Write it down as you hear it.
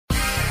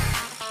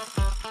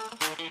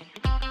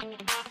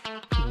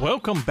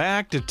Welcome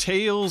back to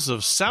Tales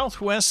of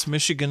Southwest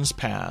Michigan's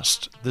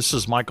Past. This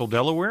is Michael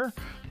Delaware.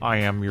 I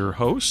am your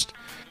host,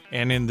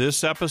 and in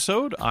this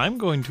episode, I'm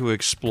going to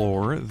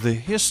explore the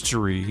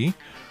history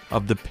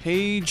of the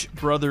Page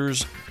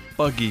Brothers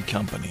Buggy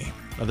Company.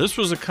 Now, this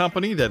was a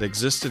company that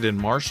existed in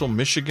Marshall,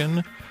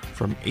 Michigan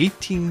from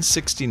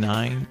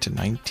 1869 to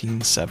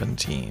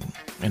 1917,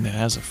 and it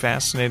has a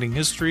fascinating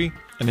history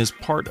and is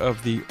part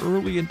of the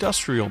early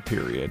industrial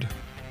period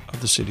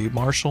of the city of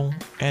Marshall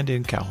and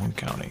in Calhoun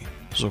County.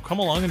 So come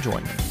along and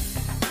join me.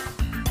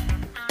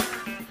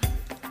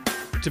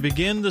 To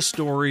begin the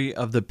story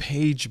of the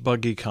Page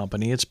Buggy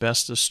Company, it's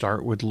best to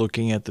start with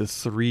looking at the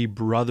three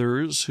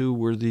brothers who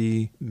were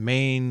the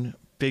main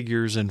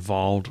figures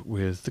involved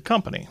with the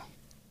company.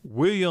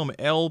 William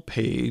L.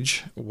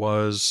 Page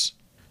was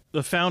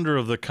the founder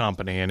of the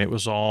company, and it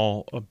was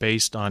all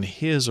based on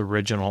his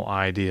original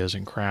ideas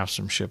and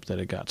craftsmanship that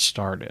it got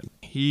started.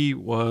 He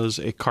was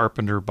a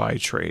carpenter by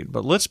trade,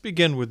 but let's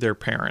begin with their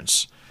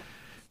parents.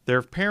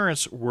 Their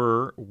parents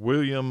were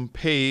William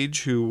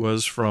Page, who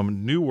was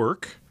from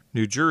Newark,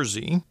 New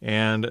Jersey,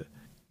 and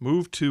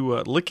moved to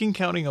Licking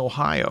County,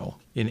 Ohio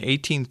in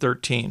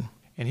 1813.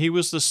 And he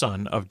was the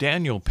son of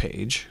Daniel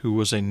Page, who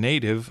was a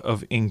native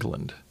of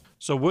England.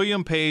 So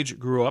William Page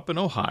grew up in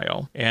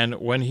Ohio, and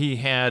when he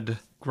had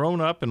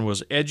grown up and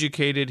was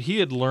educated, he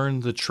had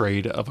learned the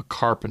trade of a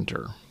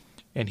carpenter.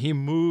 And he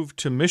moved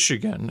to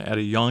Michigan at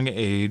a young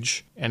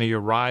age, and he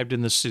arrived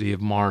in the city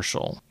of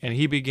Marshall. And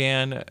he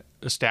began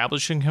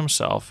establishing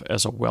himself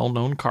as a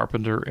well-known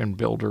carpenter and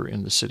builder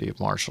in the city of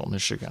Marshall,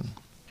 Michigan.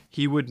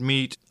 He would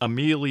meet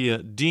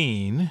Amelia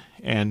Dean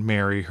and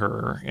marry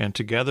her, and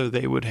together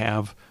they would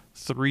have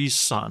three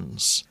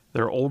sons.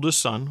 Their oldest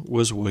son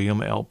was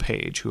William L.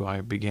 Page, who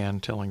I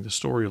began telling the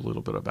story a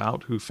little bit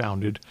about, who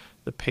founded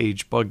the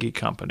Page Buggy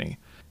Company.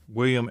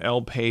 William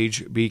L.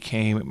 Page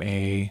became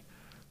a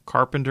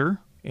carpenter,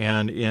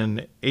 and in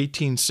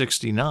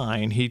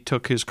 1869 he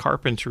took his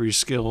carpentry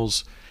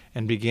skills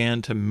and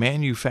began to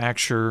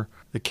manufacture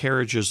the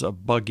carriages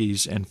of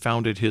buggies and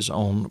founded his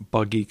own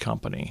buggy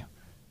company,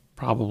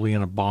 probably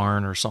in a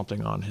barn or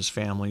something on his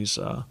family's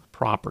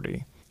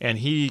property. And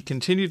he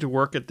continued to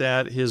work at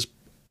that. His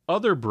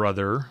other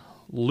brother,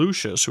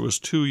 Lucius, who was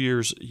 2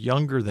 years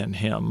younger than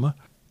him,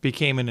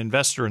 became an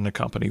investor in the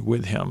company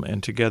with him,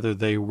 and together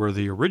they were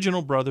the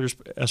original brothers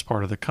as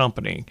part of the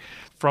company.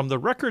 From the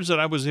records that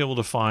I was able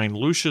to find,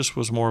 Lucius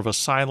was more of a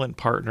silent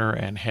partner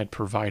and had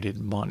provided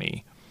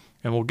money.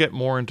 And we'll get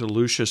more into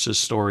Lucius's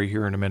story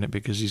here in a minute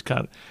because he's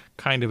got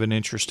kind of an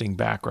interesting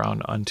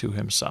background unto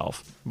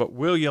himself. But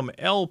William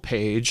L.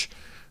 Page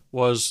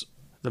was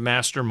the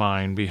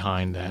mastermind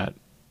behind that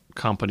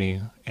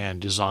company and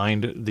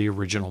designed the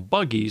original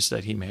buggies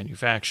that he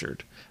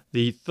manufactured.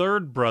 The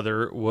third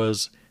brother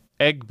was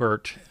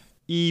Egbert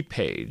E.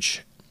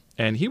 Page,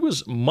 and he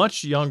was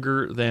much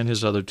younger than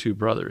his other two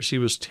brothers. He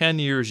was 10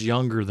 years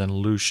younger than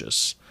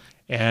Lucius.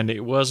 And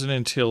it wasn't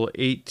until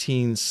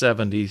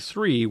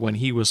 1873, when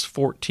he was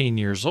 14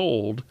 years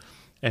old,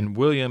 and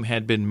William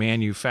had been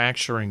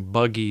manufacturing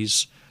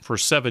buggies for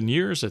 7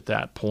 years at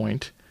that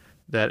point,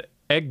 that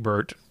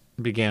Egbert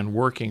began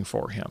working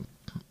for him.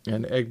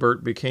 And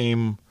Egbert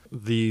became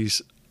the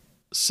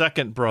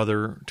second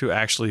brother to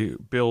actually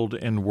build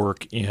and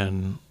work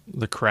in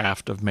the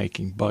craft of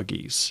making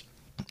buggies.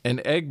 And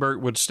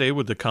Egbert would stay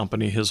with the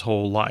company his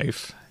whole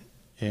life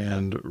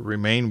and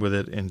remain with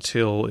it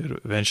until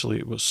eventually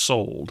it was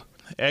sold.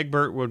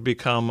 Egbert would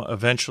become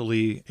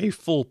eventually a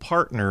full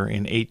partner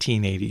in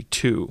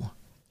 1882.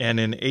 And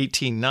in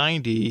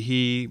 1890,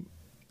 he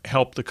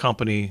helped the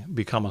company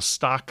become a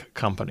stock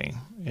company.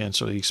 And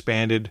so he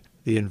expanded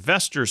the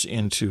investors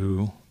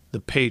into the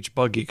Page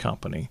Buggy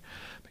Company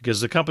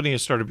because the company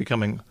had started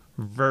becoming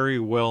very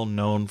well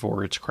known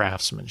for its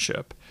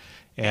craftsmanship.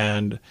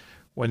 And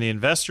when the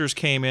investors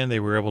came in, they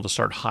were able to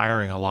start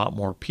hiring a lot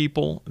more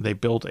people. They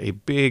built a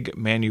big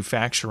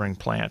manufacturing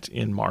plant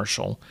in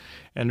Marshall.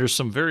 And there's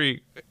some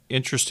very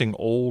interesting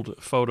old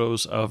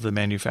photos of the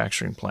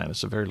manufacturing plant.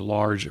 It's a very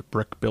large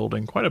brick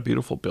building, quite a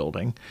beautiful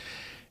building.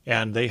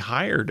 And they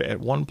hired at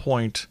one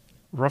point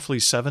roughly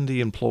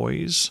 70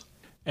 employees.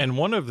 And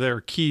one of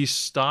their key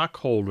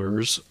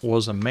stockholders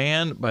was a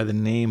man by the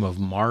name of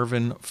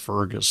Marvin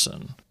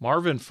Ferguson.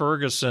 Marvin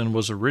Ferguson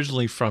was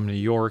originally from New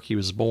York. He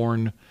was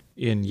born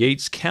in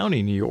Yates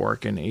County, New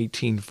York in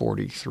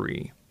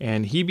 1843.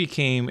 And he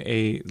became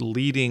a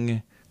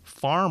leading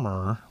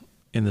farmer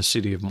in the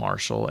city of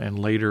Marshall and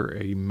later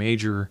a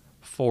major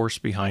force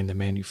behind the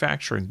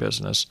manufacturing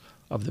business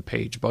of the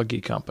Page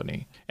Buggy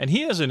Company. And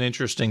he has an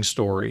interesting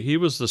story. He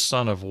was the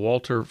son of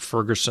Walter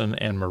Ferguson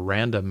and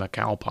Miranda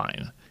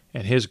McAlpine.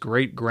 And his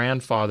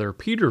great-grandfather,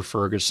 Peter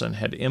Ferguson,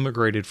 had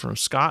immigrated from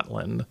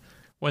Scotland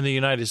when the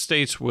United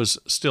States was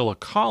still a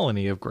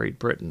colony of Great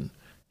Britain.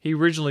 He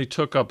originally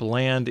took up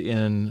land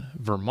in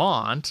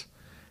Vermont,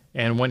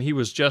 and when he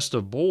was just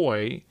a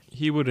boy,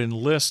 he would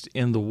enlist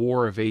in the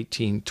War of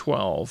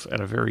 1812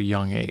 at a very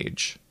young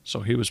age.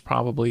 So he was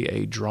probably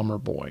a drummer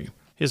boy.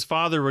 His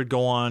father would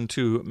go on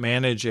to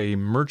manage a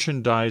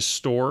merchandise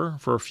store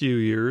for a few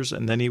years,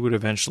 and then he would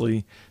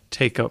eventually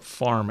take up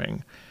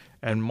farming.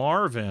 And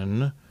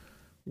Marvin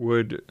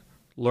would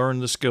learn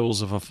the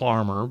skills of a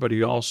farmer, but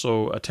he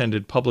also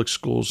attended public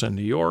schools in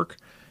New York,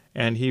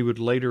 and he would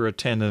later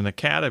attend an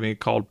academy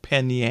called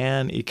Penn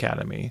Yan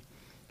Academy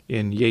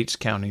in Yates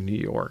County, New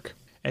York.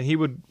 And he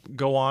would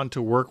go on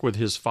to work with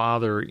his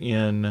father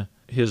in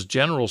his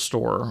general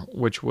store,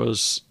 which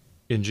was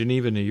in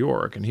Geneva, New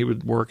York, and he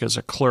would work as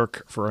a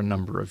clerk for a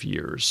number of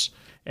years.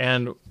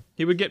 And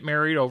he would get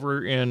married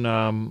over in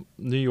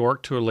New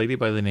York to a lady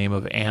by the name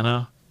of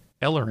Anna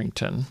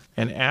Ellerington.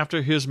 And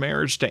after his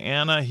marriage to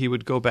Anna, he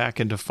would go back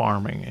into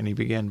farming, and he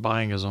began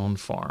buying his own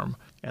farm.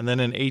 And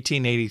then in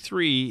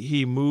 1883,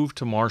 he moved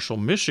to Marshall,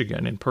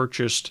 Michigan, and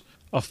purchased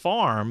a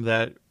farm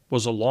that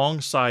was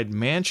alongside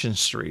Mansion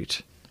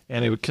Street.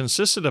 And it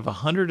consisted of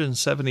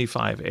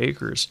 175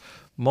 acres,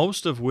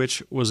 most of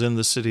which was in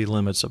the city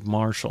limits of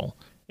Marshall.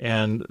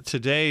 And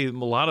today, a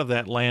lot of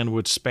that land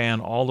would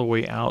span all the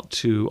way out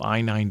to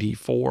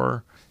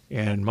I-94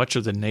 and much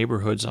of the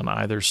neighborhoods on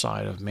either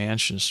side of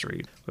Mansion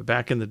Street. But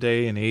back in the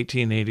day, in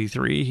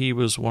 1883, he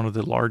was one of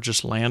the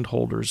largest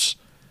landholders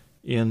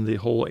in the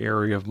whole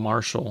area of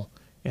Marshall,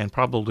 and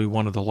probably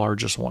one of the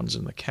largest ones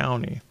in the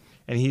county.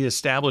 And he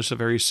established a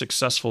very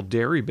successful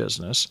dairy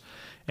business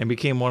and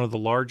became one of the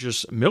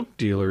largest milk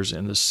dealers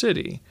in the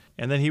city.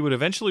 And then he would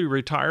eventually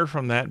retire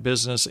from that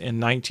business in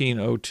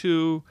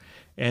 1902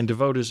 and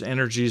devote his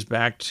energies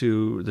back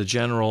to the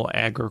general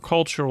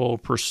agricultural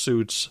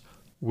pursuits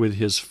with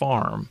his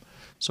farm.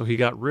 So he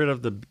got rid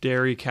of the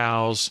dairy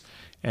cows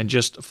and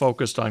just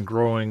focused on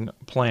growing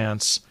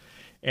plants.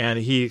 And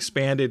he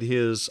expanded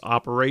his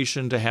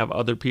operation to have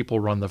other people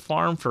run the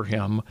farm for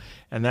him.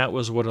 And that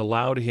was what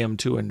allowed him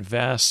to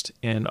invest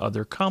in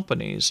other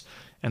companies.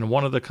 And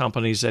one of the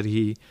companies that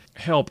he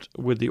helped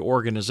with the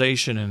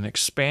organization and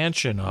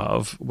expansion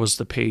of was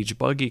the Page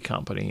Buggy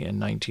Company in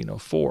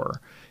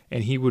 1904.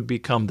 And he would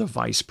become the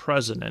vice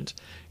president.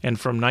 And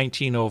from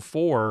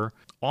 1904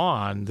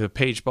 on, the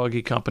Page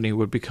Buggy Company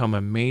would become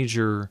a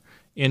major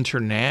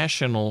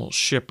international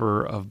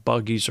shipper of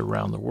buggies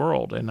around the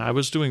world. And I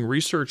was doing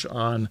research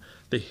on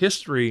the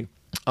history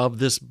of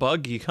this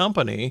buggy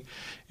company,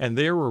 and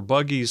there were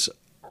buggies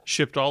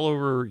shipped all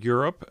over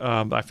Europe.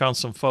 I found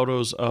some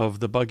photos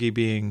of the buggy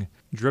being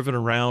driven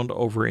around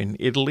over in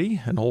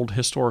Italy, an old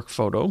historic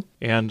photo.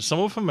 And some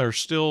of them are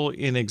still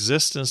in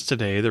existence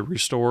today. They're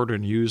restored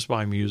and used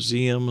by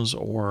museums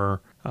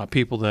or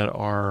people that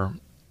are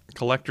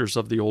collectors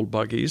of the old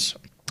buggies.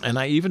 And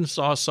I even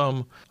saw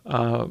some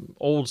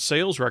old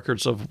sales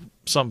records of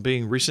some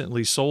being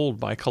recently sold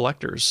by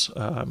collectors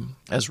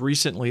as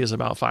recently as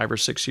about 5 or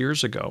 6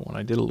 years ago when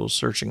I did a little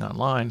searching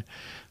online.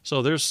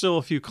 So there's still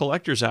a few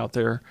collectors out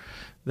there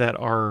that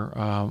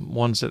are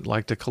ones that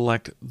like to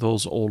collect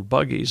those old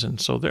buggies.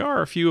 And so there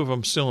are a few of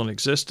them still in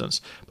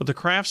existence. But the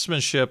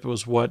craftsmanship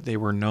was what they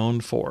were known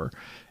for.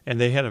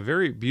 And they had a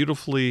very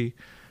beautifully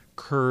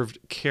curved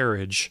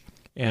carriage,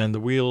 and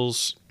the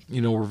wheels,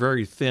 were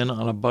very thin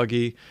on a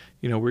buggy.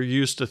 We're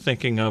used to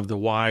thinking of the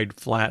wide,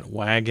 flat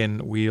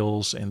wagon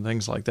wheels and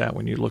things like that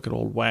when you look at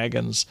old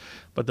wagons.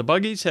 But the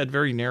buggies had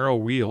very narrow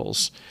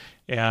wheels.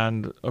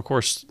 And, of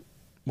course,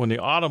 when the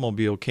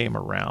automobile came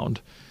around,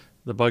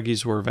 the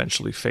buggies were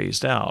eventually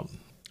phased out.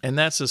 And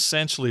that's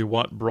essentially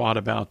what brought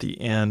about the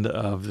end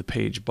of the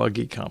Page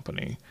Buggy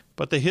Company.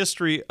 But the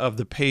history of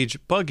the Page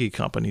Buggy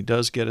Company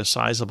does get a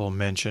sizable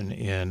mention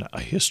in A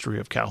History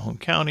of Calhoun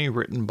County,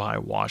 written by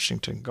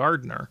Washington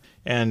Gardner.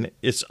 And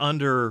it's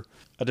under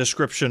a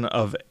description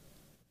of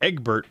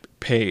Egbert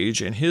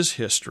Page and his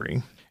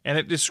history. And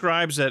it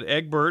describes that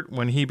Egbert,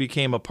 when he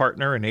became a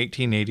partner in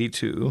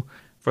 1882,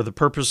 for the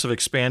purpose of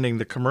expanding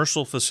the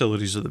commercial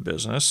facilities of the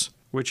business,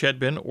 which had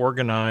been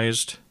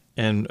organized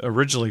and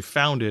originally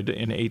founded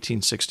in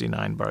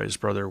 1869 by his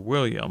brother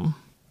William.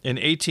 In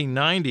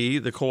 1890,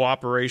 the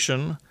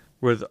cooperation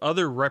with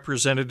other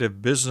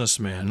representative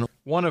businessmen,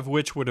 one of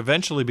which would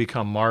eventually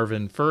become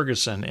Marvin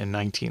Ferguson in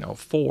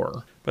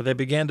 1904. But they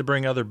began to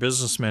bring other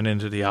businessmen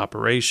into the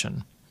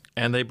operation.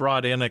 And they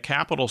brought in a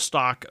capital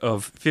stock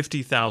of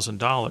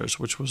 $50,000,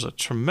 which was a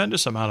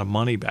tremendous amount of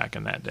money back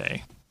in that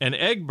day. And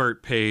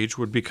Egbert Page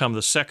would become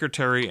the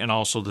secretary and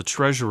also the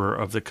treasurer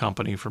of the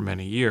company for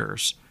many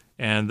years.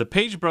 And the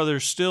Page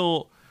brothers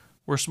still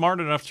were smart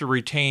enough to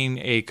retain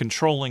a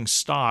controlling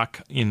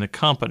stock in the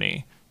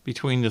company.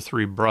 Between the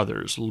three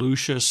brothers,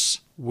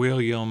 Lucius,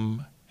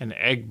 William, and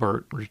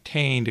Egbert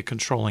retained a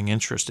controlling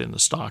interest in the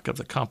stock of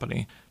the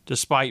company,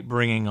 despite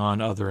bringing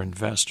on other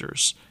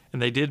investors.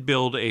 And they did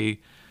build a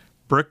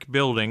brick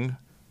building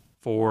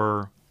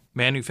for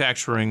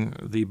manufacturing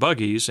the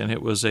buggies, and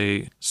it was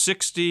a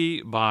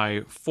 60 by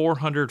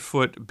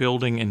 400-foot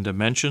building in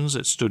dimensions.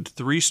 It stood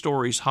 3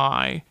 stories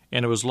high,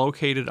 and it was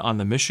located on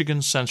the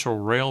Michigan Central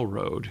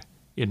Railroad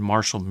in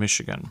Marshall,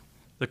 Michigan.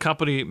 The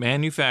company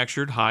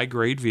manufactured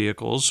high-grade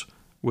vehicles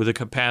with a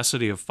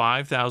capacity of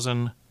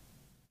 5,000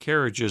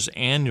 carriages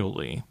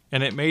annually,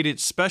 and it made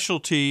its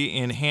specialty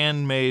in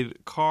handmade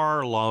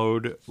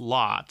carload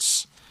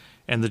lots,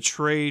 and the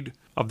trade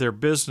of their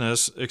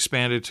business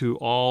expanded to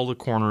all the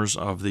corners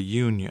of the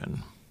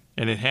Union.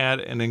 And it had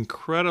an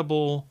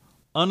incredible,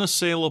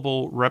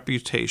 unassailable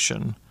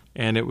reputation,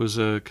 and it was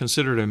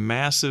considered a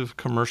massive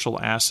commercial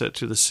asset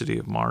to the city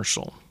of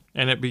Marshall.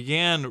 And it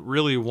began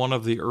really one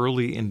of the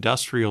early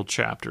industrial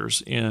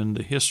chapters in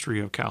the history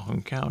of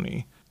Calhoun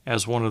County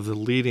as one of the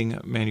leading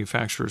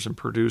manufacturers and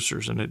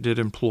producers, and it did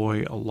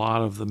employ a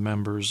lot of the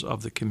members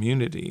of the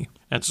community.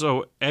 And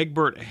so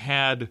Egbert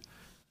had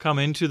come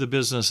into the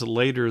business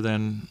later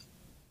than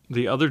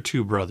the other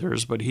two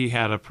brothers, but he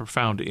had a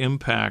profound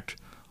impact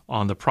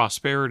on the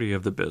prosperity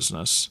of the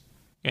business.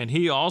 And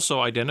he also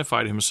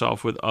identified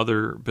himself with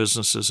other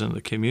businesses in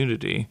the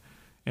community,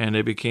 and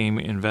they became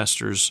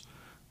investors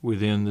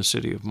within the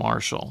city of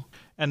Marshall.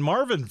 And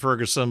Marvin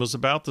Ferguson was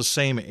about the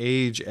same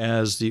age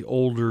as the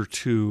older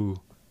two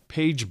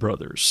Page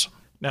brothers.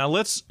 Now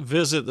let's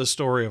visit the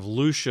story of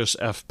Lucius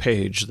F.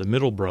 Page, the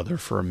middle brother,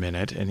 for a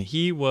minute. And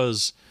he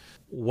was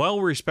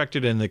well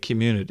respected in the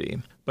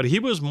community, but he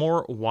was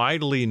more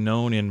widely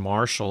known in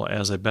Marshall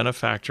as a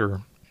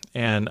benefactor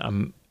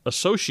and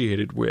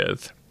associated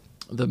with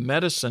the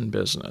medicine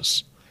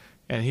business.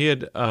 And he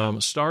had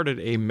started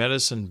a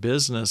medicine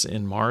business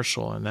in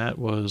Marshall, and that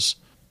was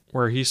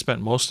where he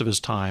spent most of his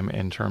time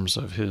in terms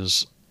of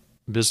his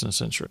business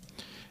interest.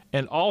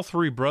 And all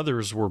three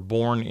brothers were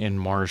born in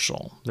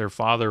Marshall. Their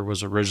father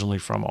was originally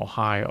from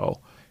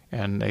Ohio,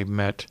 and he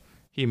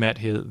met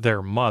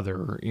their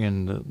mother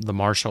in the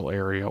Marshall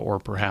area, or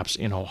perhaps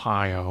in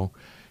Ohio,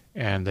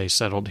 and they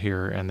settled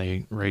here and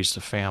they raised a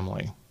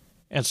family.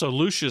 And so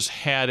Lucius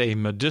had a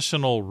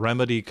medicinal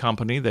remedy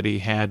company that he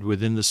had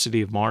within the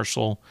city of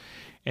Marshall,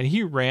 and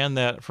he ran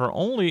that for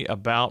only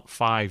about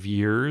 5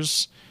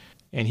 years,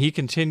 and he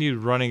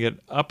continued running it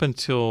up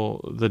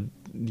until the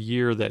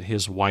year that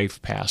his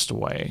wife passed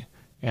away.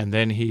 And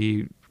then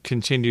he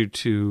continued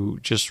to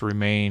just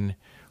remain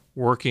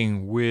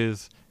working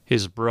with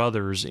his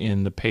brothers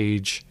in the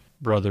Page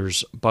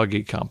Brothers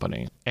Buggy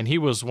Company. And he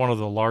was one of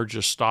the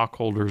largest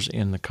stockholders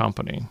in the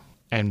company.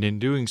 And in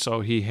doing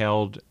so, he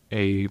held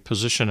a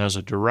position as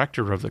a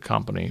director of the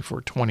company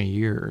for 20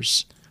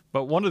 years.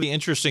 But one of the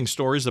interesting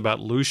stories about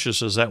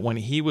Lucius is that when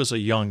he was a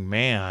young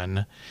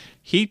man,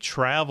 he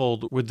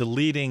traveled with the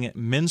leading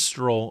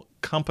minstrel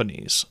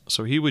companies.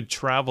 So he would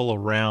travel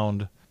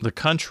around the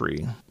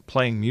country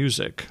playing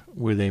music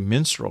with a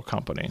minstrel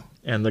company.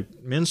 And the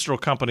minstrel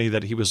company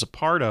that he was a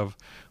part of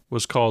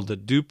was called the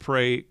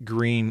Dupre,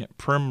 Green,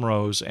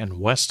 Primrose, and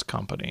West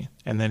Company.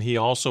 And then he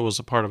also was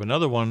a part of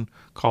another one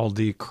called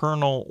the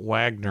Colonel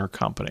Wagner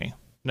Company.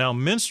 Now,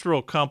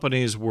 minstrel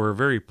companies were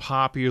very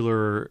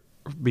popular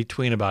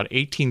between about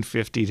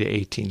 1850 to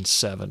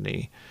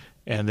 1870,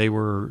 and they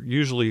were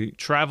usually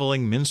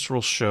traveling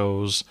minstrel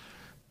shows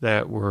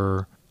that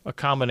were a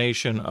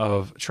combination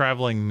of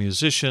traveling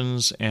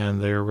musicians,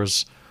 and there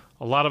was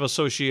a lot of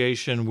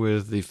association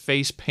with the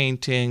face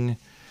painting,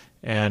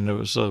 and it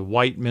was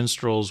white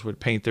minstrels would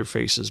paint their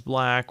faces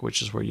black,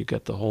 which is where you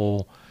get the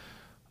whole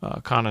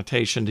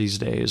connotation these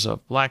days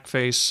of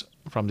blackface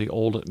from the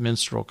old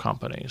minstrel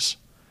companies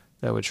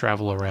that would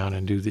travel around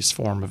and do this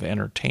form of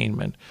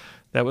entertainment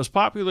that was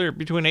popular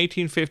between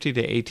 1850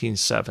 to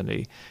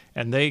 1870,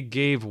 and they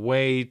gave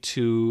way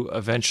to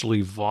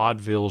eventually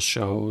vaudeville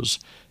shows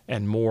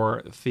and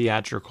more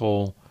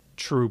theatrical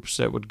troupes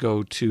that would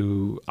go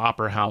to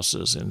opera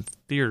houses and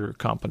theater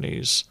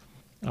companies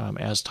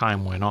as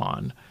time went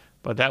on.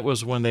 But that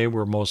was when they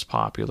were most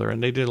popular,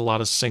 and they did a lot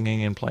of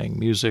singing and playing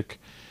music,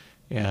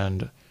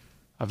 and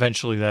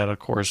eventually that, of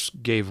course,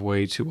 gave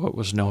way to what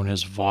was known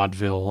as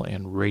vaudeville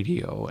and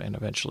radio, and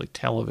eventually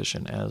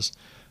television as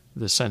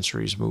the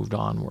centuries moved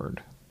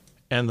onward.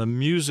 And the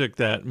music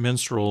that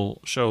minstrel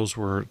shows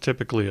were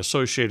typically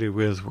associated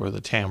with were the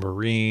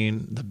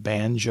tambourine, the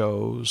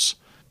banjos,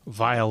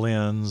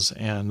 violins,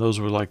 and those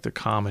were like the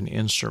common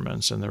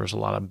instruments. And there was a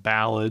lot of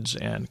ballads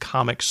and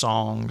comic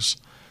songs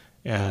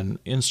and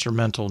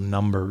instrumental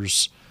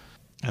numbers.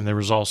 And there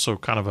was also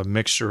kind of a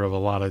mixture of a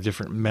lot of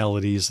different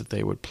melodies that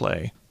they would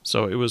play.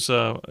 So it was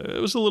a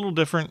little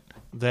different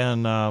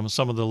than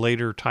some of the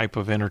later type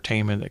of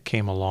entertainment that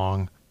came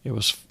along. It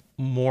was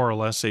more or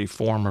less a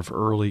form of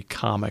early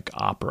comic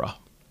opera.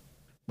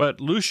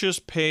 But Lucius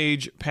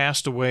Page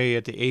passed away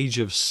at the age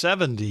of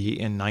 70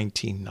 in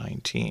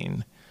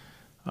 1919,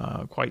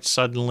 quite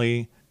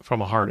suddenly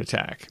from a heart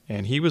attack.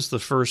 And he was the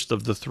first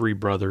of the three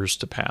brothers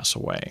to pass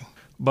away.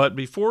 But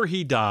before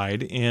he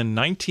died, in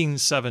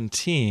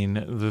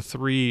 1917, the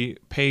three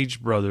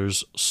Page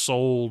brothers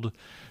sold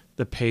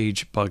the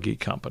Page Buggy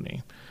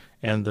Company.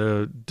 And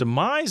the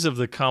demise of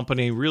the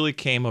company really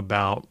came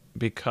about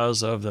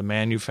because of the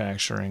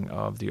manufacturing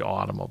of the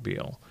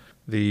automobile.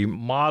 The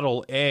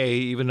Model A,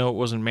 even though it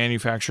wasn't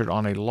manufactured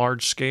on a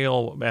large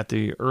scale at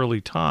the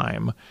early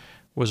time,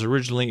 was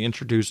originally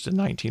introduced in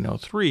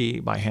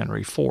 1903 by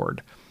Henry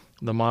Ford.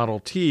 The Model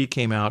T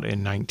came out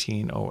in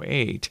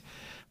 1908,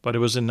 but it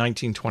was in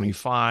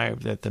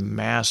 1925 that the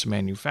mass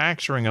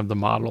manufacturing of the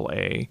Model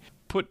A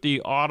put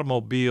the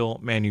automobile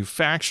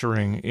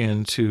manufacturing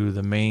into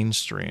the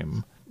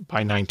mainstream. by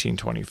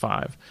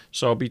 1925.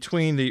 So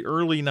between the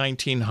early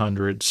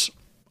 1900s,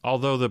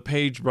 although the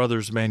Page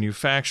Brothers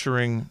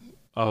manufacturing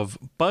of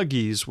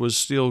buggies was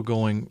still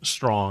going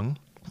strong,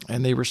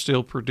 and they were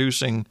still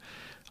producing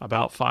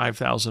about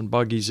 5,000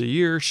 buggies a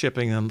year,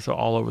 shipping them to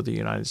all over the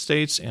United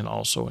States and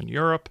also in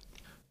Europe,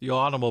 the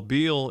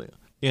automobile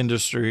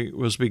industry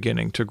was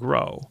beginning to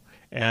grow.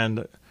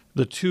 And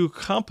the two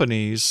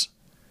companies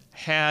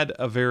had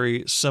a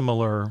very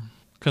similar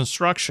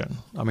construction.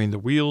 I mean, the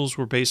wheels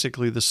were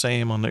basically the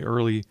same on the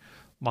early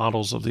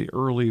models of the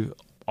early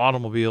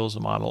automobiles,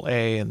 the Model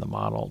A and the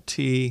Model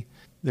T.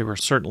 They were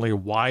certainly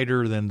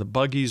wider than the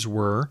buggies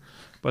were,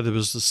 but it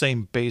was the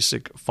same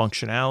basic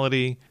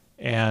functionality,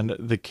 and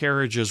the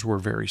carriages were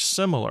very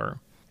similar.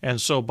 And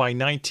so by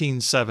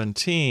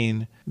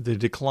 1917, the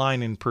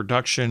decline in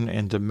production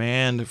and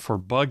demand for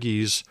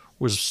buggies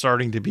was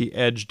starting to be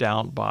edged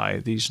out by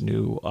these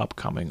new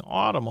upcoming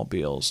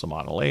automobiles, the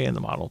Model A and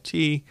the Model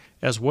T,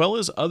 as well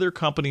as other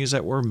companies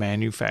that were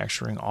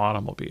manufacturing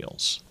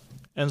automobiles.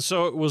 And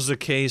so it was the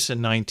case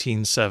in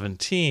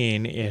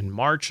 1917, in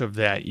March of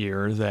that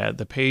year, that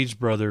the Page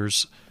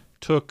brothers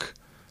took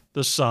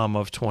the sum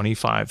of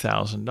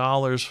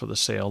 $25,000 for the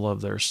sale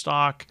of their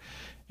stock,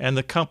 and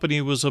the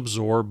company was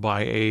absorbed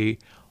by a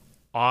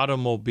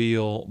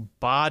automobile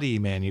body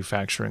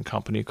manufacturing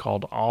company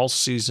called All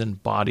Season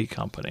Body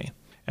Company.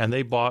 And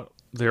they bought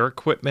their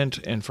equipment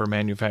and for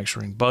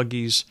manufacturing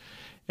buggies,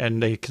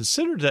 and they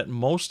considered that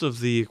most of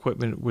the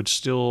equipment would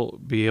still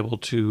be able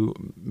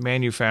to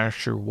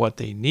manufacture what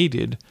they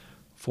needed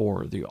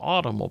for the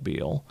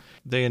automobile.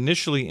 They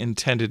initially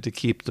intended to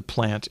keep the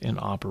plant in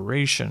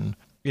operation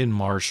in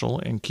Marshall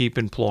and keep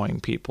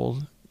employing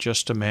people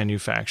just to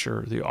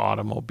manufacture the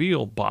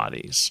automobile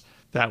bodies.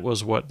 That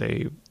was what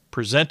they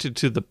presented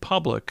to the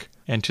public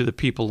and to the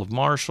people of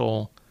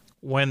Marshall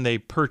when they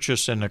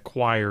purchased and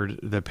acquired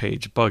the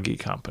Page Buggy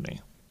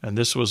Company. And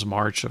this was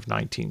March of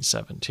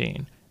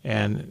 1917.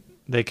 And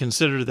they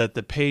considered that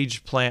the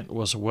Page plant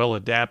was well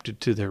adapted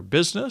to their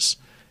business,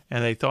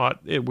 and they thought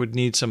it would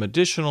need some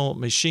additional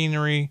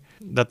machinery,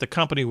 that the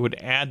company would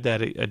add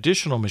that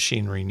additional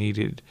machinery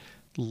needed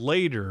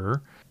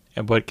later,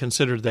 but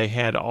considered they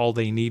had all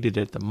they needed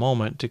at the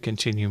moment to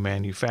continue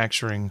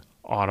manufacturing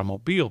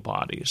automobile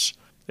bodies.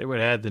 They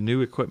would add the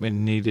new equipment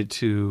needed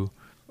to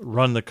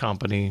run the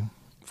company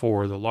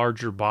for the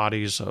larger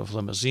bodies of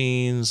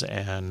limousines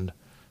and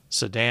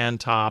sedan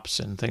tops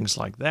and things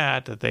like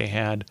that they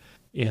had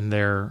in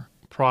their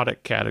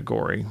product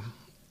category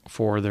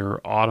for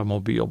their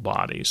automobile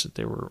bodies that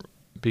they were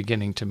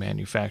beginning to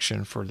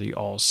manufacture for the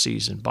All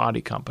Season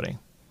Body Company.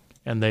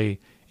 And they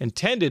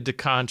intended to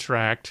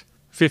contract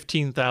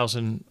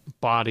 15,000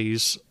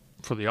 bodies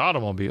for the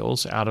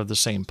automobiles out of the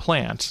same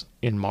plant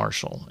in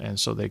Marshall. And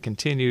so they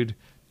continued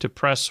to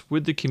press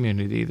with the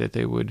community that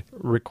they would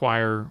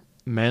require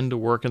men to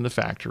work in the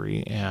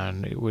factory,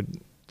 and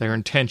their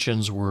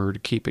intentions were to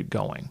keep it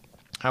going.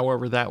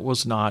 However, that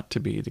was not to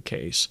be the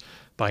case.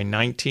 By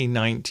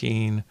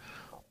 1919,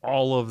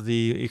 all of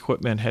the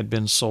equipment had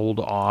been sold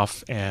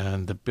off,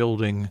 and the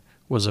building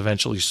was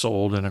eventually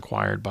sold and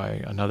acquired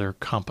by another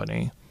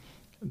company.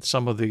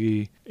 Some of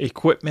the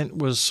equipment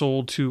was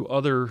sold to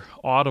other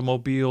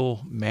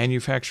automobile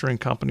manufacturing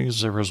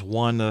companies. There was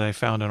one that I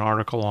found an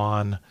article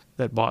on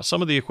that bought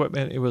some of the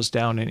equipment. It was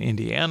down in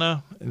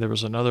Indiana. And there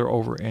was another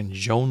over in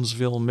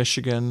Jonesville,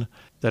 Michigan,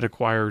 that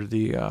acquired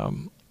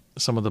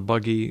some of the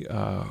buggy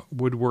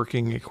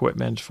woodworking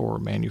equipment for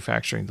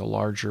manufacturing the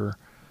larger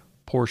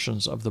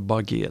portions of the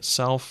buggy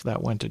itself.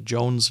 That went to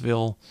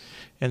Jonesville.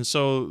 And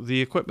so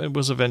the equipment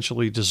was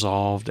eventually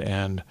dissolved,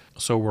 and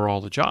so were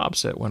all the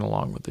jobs that went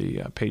along with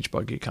the Page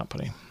Buggy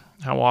Company.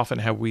 How often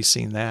have we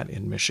seen that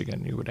in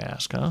Michigan, you would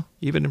ask, huh?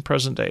 Even in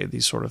present day,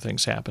 these sort of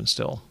things happen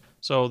still.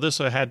 So this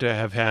had to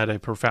have had a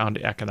profound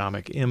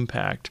economic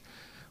impact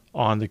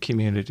on the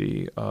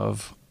community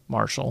of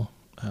Marshall.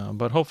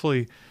 But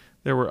hopefully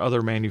there were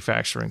other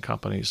manufacturing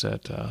companies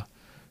that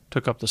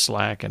took up the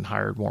slack and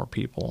hired more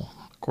people.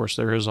 Of course,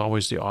 there is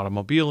always the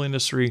automobile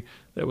industry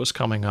that was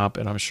coming up,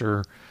 and I'm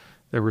sure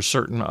there were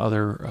certain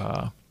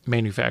other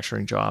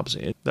manufacturing jobs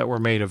that were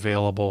made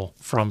available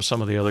from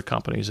some of the other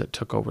companies that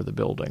took over the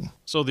building.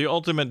 So the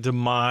ultimate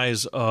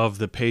demise of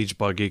the Page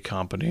Buggy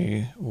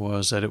Company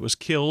was that it was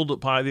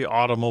killed by the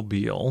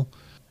automobile,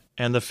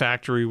 and the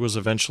factory was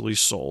eventually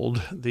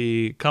sold.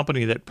 The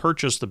company that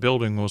purchased the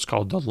building was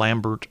called the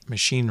Lambert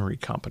Machinery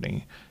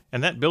Company,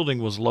 and that building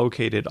was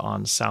located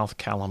on South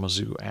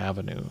Kalamazoo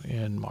Avenue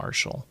in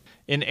Marshall.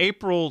 In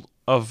April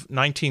of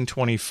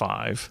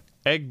 1925,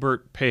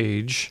 Egbert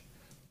Page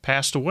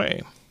passed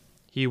away.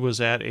 He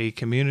was at a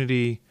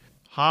community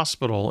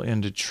hospital in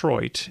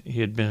Detroit.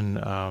 He had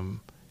been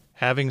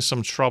having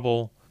some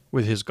trouble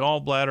with his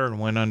gallbladder and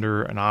went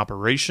under an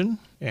operation,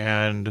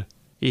 and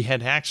he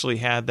had actually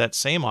had that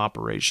same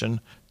operation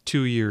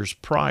 2 years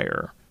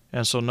prior,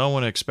 and so no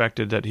one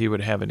expected that he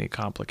would have any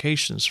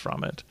complications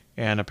from it,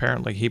 and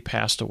apparently he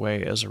passed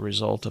away as a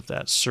result of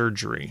that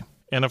surgery.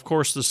 And of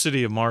course, the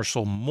city of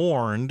Marshall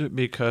mourned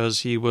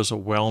because he was a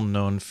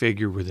well-known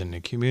figure within the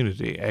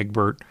community.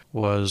 Egbert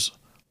was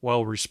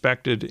well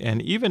respected.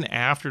 And even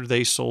after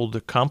they sold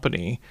the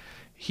company,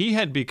 he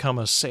had become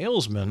a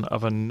salesman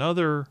of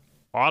another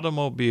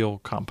automobile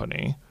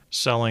company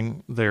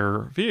selling their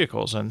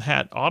vehicles. And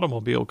that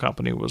automobile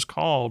company was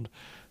called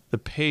the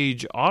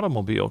Page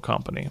Automobile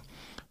Company,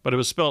 but it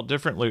was spelled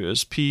differently. It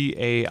was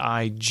Paige.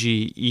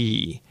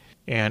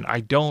 And I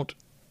don't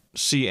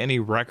see any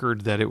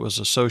record that it was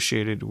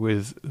associated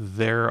with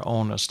their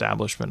own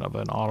establishment of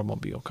an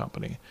automobile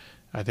company.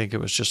 I think it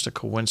was just a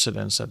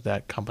coincidence that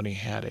that company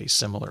had a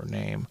similar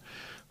name.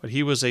 But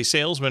he was a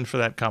salesman for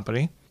that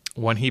company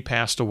when he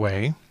passed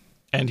away,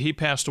 and he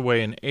passed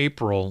away in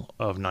April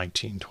of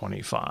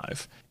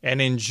 1925.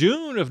 And in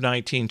June of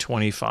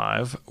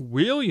 1925,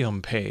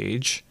 William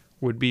Page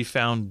would be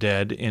found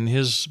dead in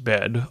his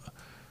bed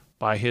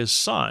by his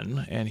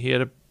son, and he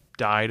had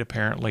died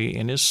apparently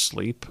in his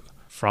sleep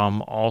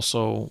from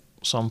also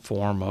some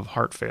form of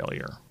heart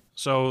failure.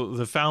 So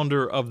the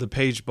founder of the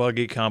Page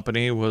Buggy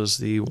Company was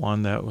the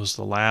one that was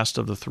the last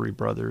of the three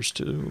brothers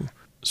to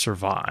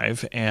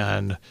survive,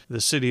 and the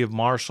city of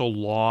Marshall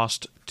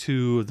lost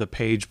two of the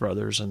Page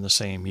brothers in the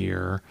same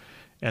year,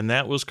 and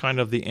that was kind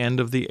of the end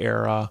of the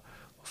era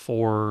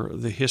for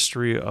the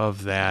history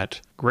of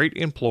that great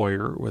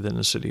employer within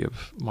the city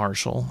of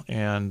Marshall.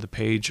 And the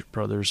Page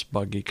Brothers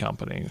Buggy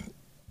Company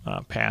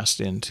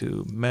passed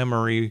into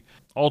memory,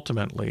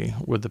 ultimately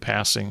with the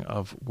passing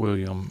of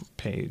William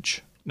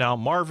Page. Now,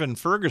 Marvin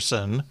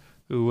Ferguson,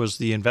 who was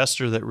the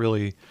investor that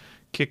really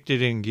kicked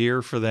it in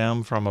gear for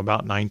them from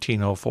about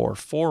 1904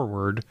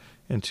 forward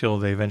until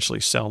they eventually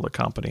sell the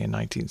company in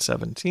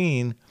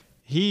 1917,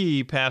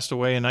 he passed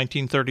away in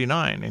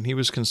 1939, and he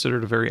was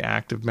considered a very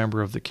active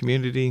member of the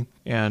community.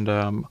 And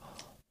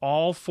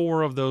all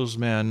four of those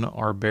men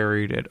are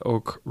buried at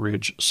Oak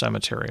Ridge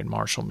Cemetery in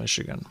Marshall,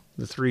 Michigan,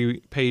 the three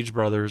Page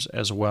brothers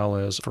as well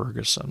as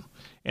Ferguson.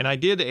 And I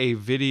did a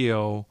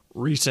video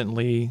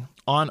recently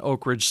on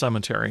Oak Ridge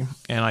Cemetery,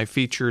 and I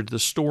featured the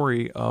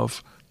story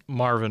of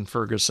Marvin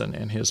Ferguson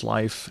and his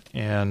life,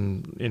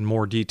 and in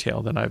more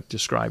detail than I've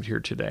described here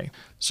today.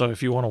 So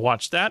if you want to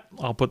watch that,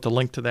 I'll put the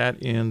link to that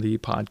in the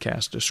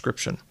podcast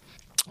description.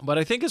 But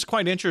I think it's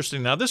quite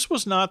interesting. Now, this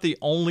was not the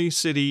only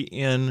city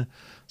in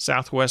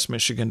Southwest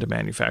Michigan to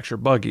manufacture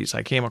buggies.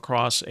 I came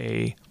across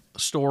a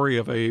story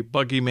of a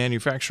buggy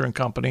manufacturing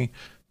company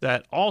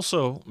that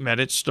also met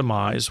its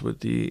demise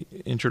with the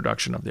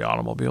introduction of the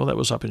automobile. That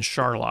was up in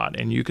Charlotte,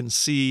 and you can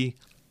see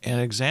an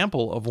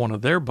example of one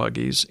of their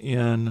buggies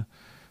in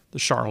the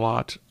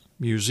Charlotte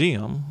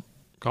Museum,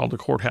 called the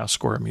Courthouse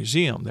Square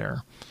Museum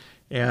there.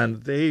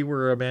 And they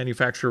were a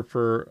manufacturer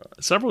for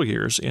several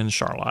years in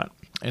Charlotte.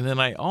 And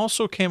then I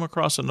also came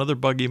across another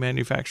buggy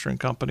manufacturing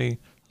company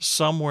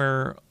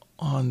somewhere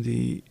on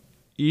the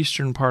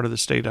eastern part of the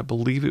state. I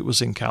believe it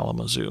was in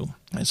Kalamazoo.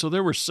 And so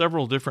there were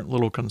several different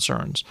little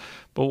concerns.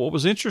 But what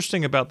was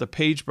interesting about the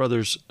Page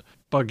Brothers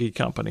Buggy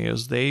Company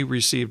is they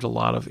received a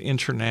lot of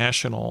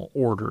international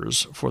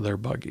orders for their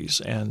buggies,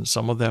 and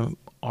some of them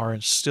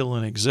are still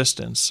in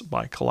existence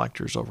by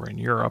collectors over in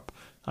Europe.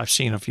 I've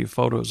seen a few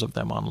photos of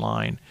them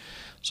online.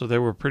 So they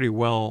were pretty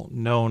well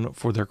known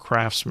for their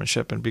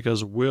craftsmanship. And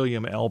because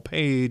William L.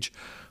 Page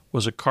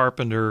was a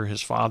carpenter,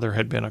 his father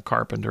had been a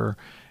carpenter,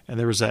 and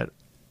there was that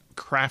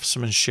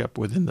craftsmanship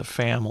within the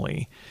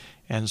family.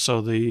 And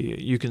so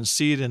you can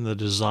see it in the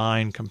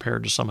design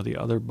compared to some of the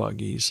other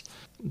buggies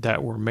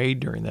that were made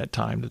during that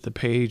time, that the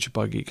Page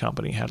Buggy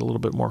Company had a little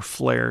bit more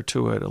flair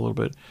to it, a little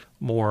bit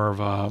more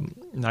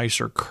of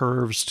nicer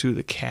curves to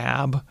the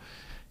cab.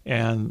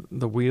 And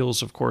the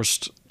wheels, of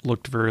course,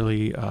 looked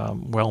very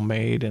well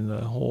made, and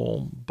the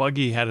whole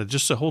buggy had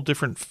just a whole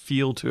different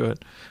feel to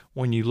it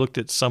when you looked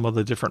at some of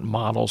the different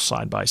models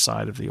side by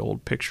side of the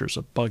old pictures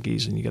of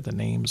buggies, and you get the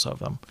names of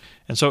them.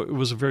 And so it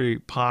was very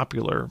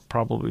popular,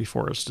 probably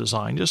for its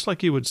design, just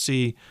like you would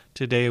see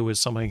today with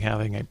something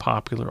having a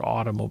popular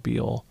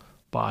automobile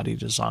body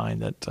design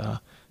that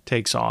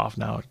takes off.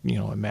 Now,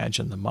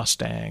 imagine the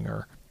Mustang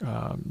or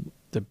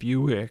the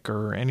Buick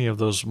or any of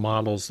those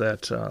models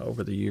that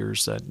over the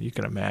years that you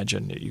can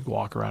imagine that you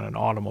walk around an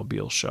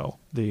automobile show.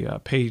 The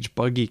Page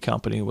Buggy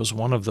Company was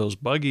one of those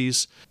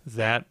buggies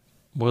that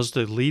was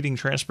the leading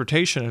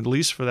transportation, at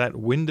least for that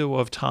window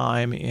of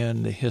time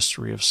in the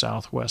history of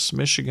Southwest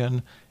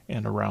Michigan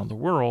and around the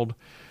world.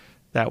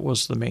 That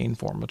was the main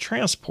form of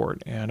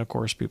transport. And of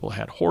course, people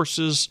had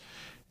horses.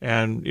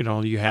 And,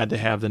 you had to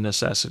have the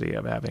necessity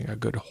of having a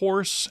good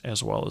horse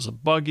as well as a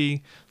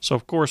buggy. So,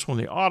 of course, when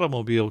the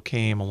automobile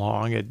came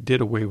along, it did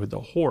away with the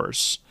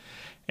horse.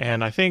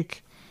 And I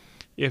think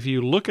if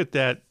you look at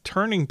that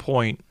turning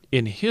point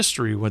in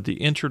history with the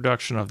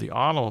introduction of the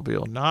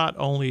automobile, not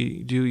only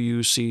do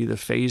you see the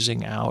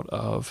phasing out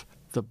of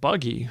the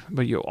buggy,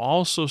 but you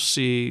also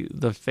see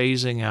the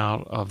phasing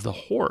out of the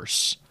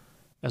horse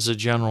as a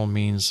general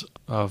means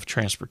of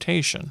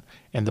transportation.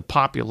 And the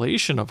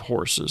population of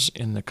horses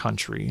in the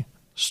country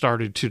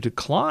started to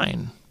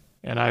decline.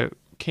 And I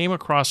came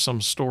across some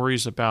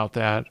stories about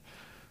that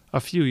a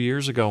few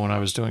years ago when I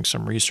was doing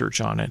some research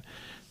on it,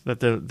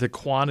 that the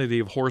quantity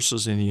of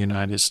horses in the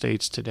United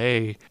States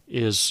today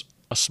is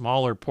a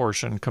smaller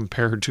portion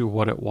compared to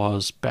what it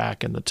was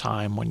back in the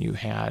time when you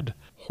had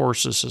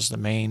horses as the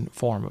main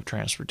form of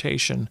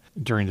transportation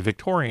during the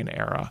Victorian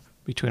era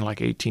between like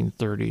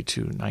 1830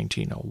 to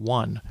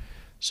 1901.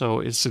 So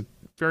it's a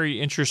very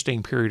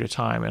interesting period of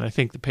time. And I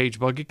think the Page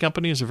Buggy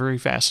Company is a very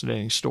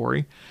fascinating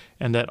story,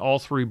 and that all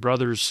three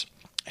brothers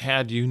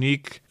had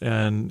unique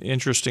and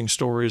interesting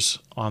stories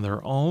on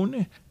their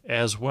own,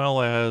 as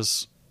well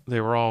as they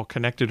were all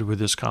connected with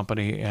this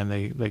company, and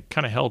they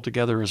kind of held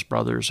together as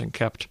brothers and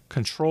kept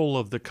control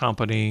of the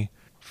company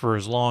for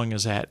as long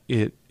as that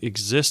it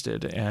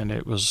existed. And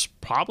it was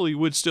probably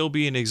would still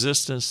be in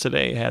existence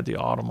today had the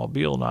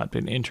automobile not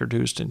been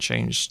introduced and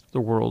changed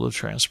the world of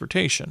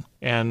transportation.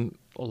 And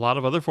a lot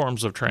of other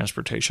forms of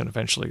transportation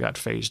eventually got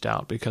phased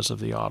out because of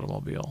the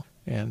automobile.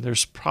 And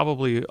there's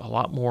probably a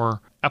lot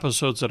more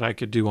episodes that I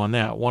could do on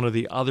that. One of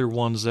the other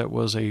ones that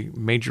was a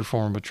major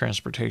form of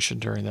transportation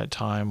during that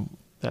time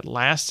that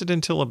lasted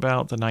until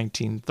about the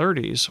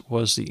 1930s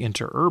was the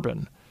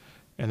interurban.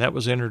 And that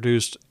was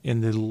introduced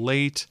in the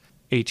late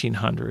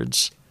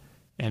 1800s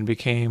and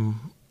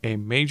became a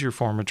major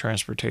form of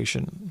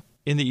transportation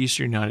in the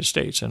eastern United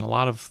States. And a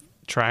lot of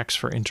tracks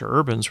for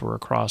interurbans were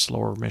across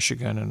lower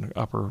Michigan and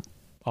upper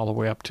all the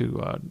way up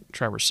to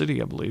Traverse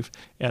City, I believe.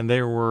 And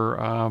there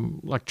were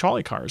like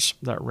trolley cars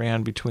that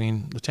ran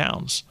between the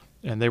towns.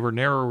 And they were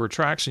narrower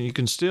tracks, and you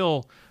can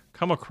still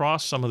come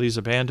across some of these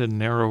abandoned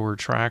narrower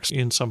tracks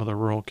in some of the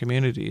rural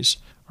communities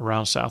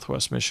around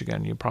southwest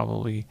Michigan. You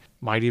probably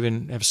might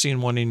even have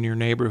seen one in your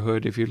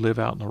neighborhood if you live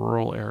out in the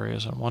rural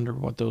areas and wonder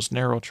what those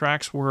narrow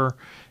tracks were.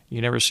 You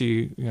never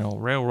see,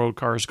 railroad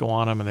cars go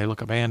on them, and they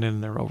look abandoned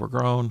and they're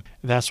overgrown.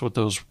 That's what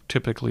those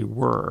typically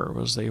were,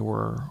 was they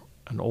were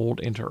an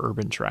old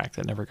interurban track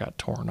that never got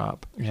torn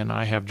up. And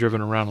I have driven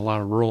around a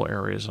lot of rural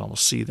areas and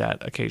almost see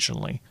that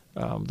occasionally.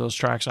 Those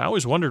tracks, I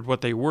always wondered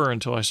what they were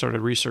until I started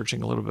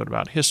researching a little bit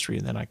about history,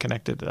 and then I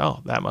connected,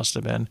 that must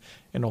have been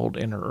an old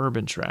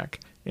interurban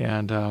track.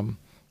 And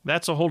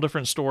that's a whole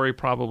different story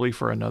probably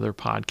for another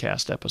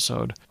podcast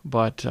episode.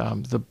 But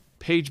the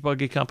Page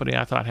Buggy Company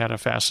I thought had a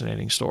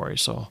fascinating story,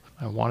 so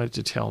I wanted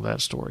to tell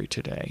that story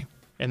today.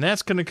 And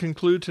that's going to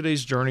conclude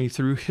today's journey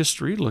through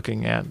history,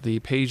 looking at the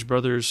Page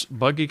Brothers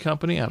Buggy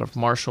Company out of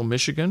Marshall,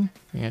 Michigan,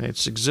 and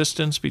its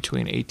existence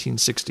between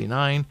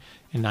 1869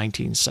 and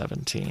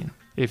 1917.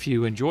 If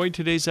you enjoyed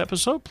today's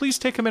episode, please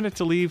take a minute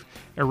to leave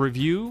a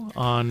review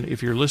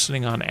if you're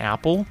listening on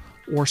Apple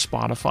or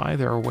Spotify.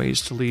 There are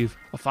ways to leave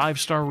a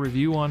 5-star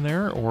review on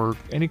there, or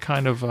any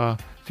kind of,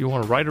 if you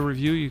want to write a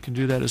review, you can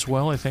do that as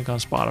well, I think, on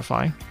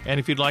Spotify. And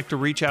if you'd like to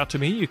reach out to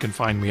me, you can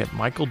find me at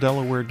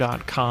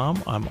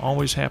michaeldelaware.com. I'm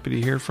always happy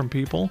to hear from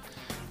people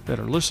that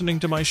are listening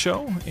to my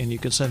show, and you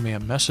can send me a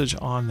message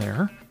on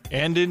there.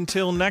 And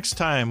until next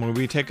time, when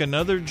we take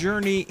another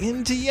journey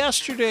into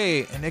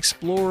yesterday and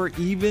explore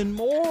even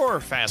more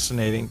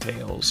fascinating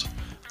tales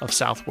of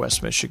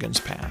Southwest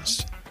Michigan's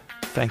past.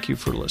 Thank you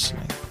for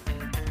listening.